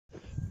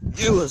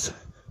viewers.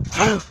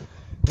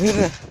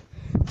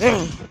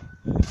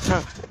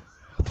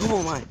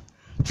 Oh my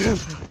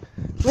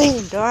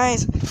lane,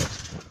 guys.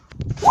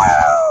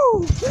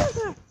 Woo!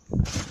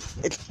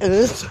 It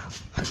is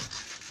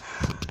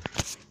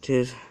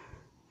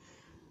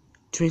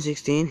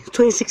 2016.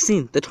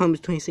 2016. The time is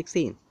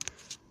 2016.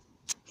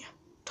 Yeah,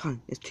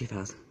 time is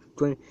 2000.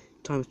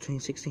 Time is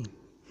 2016.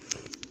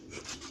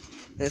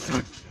 It's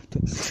time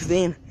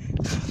 2016.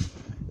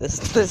 This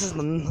is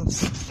the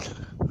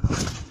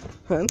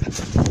and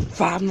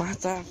Five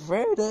Nights at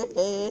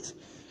Freddy's.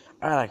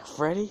 I like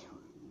Freddy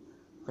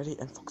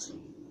and Foxy.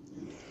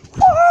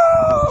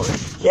 Whoa!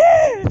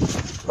 Yeah!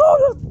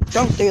 Oh,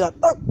 don't do that.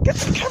 Oh, get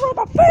the camera on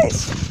my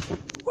face!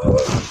 Whoa.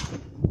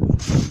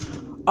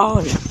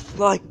 I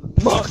like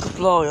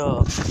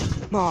Markiplier.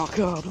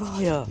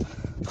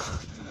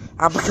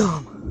 I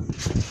become.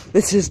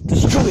 This is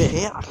Destroyer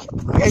here.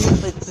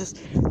 This is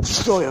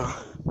Destroyer.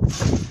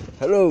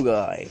 Hello,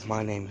 guys.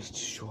 My name is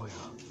Destroyer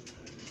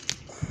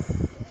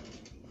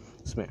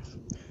Smith.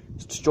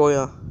 It's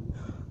Destroyer.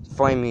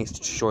 Find me, it's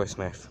Destroyer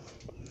Smith.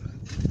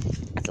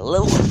 It's a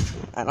little one,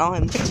 and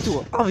I'm next to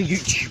another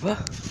YouTuber.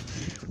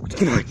 What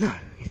can I know?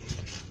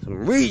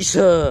 Some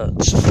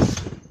research,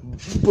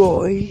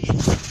 boy.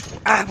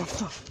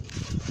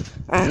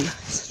 And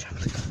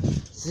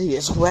see,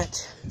 it's wet.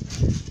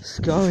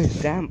 Sky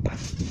is damp.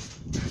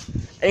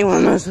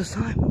 Anyone knows this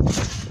time?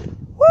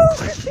 Woo!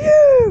 It's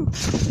you!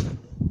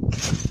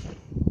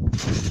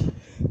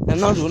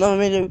 And I'll do another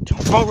video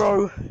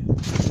tomorrow,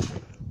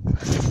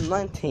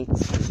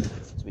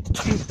 19th, to be the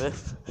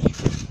 25th,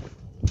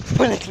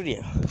 my next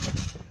video.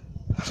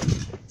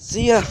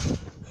 See ya.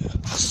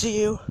 I'll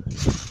see you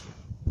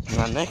in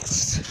my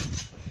next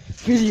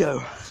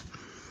video.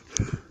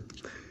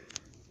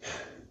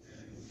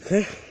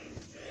 Okay?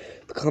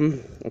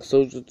 Become a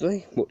soldier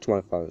today. Watch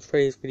my father's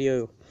phrase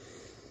video.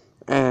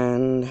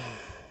 And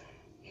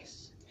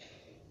yes,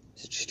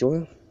 it's a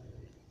Destroyer.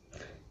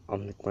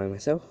 I'm nicknaming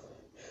myself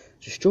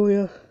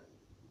Destroyer.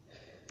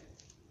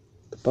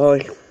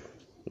 Goodbye.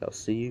 And I'll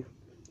see you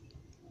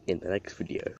in the next video.